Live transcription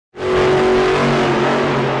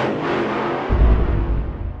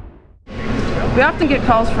We often get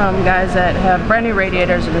calls from guys that have brand new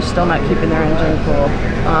radiators and are still not keeping their engine cool.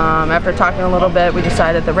 After talking a little bit, we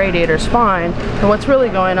decided the radiator's fine, and what's really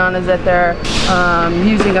going on is that they're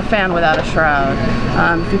using a fan without a shroud.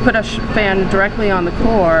 If you put a fan directly on the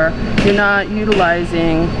core, you're not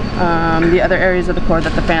utilizing the other areas of the core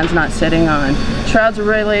that the fan's not sitting on. Shrouds are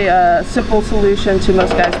really a simple solution to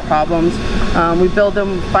most guys' problems. We build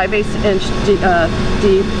them 5/8 inch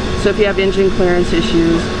deep, so if you have engine clearance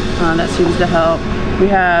issues, that seems to help. We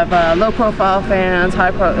have low profile fans,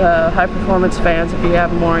 high performance fans if you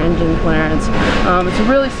have more engine clearance. It's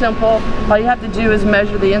really simple. All you have to do is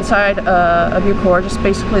measure the inside of your core, just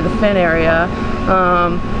basically the fin area.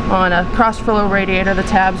 On a cross flow radiator, the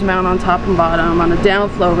tabs mount on top and bottom. On a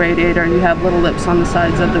downflow radiator, you have little lips on the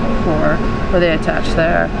sides of the core where they attach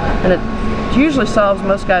there. And it usually solves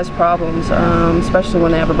most guys' problems, especially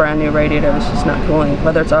when they have a brand new radiator that's just not cooling,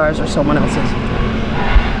 whether it's ours or someone else's.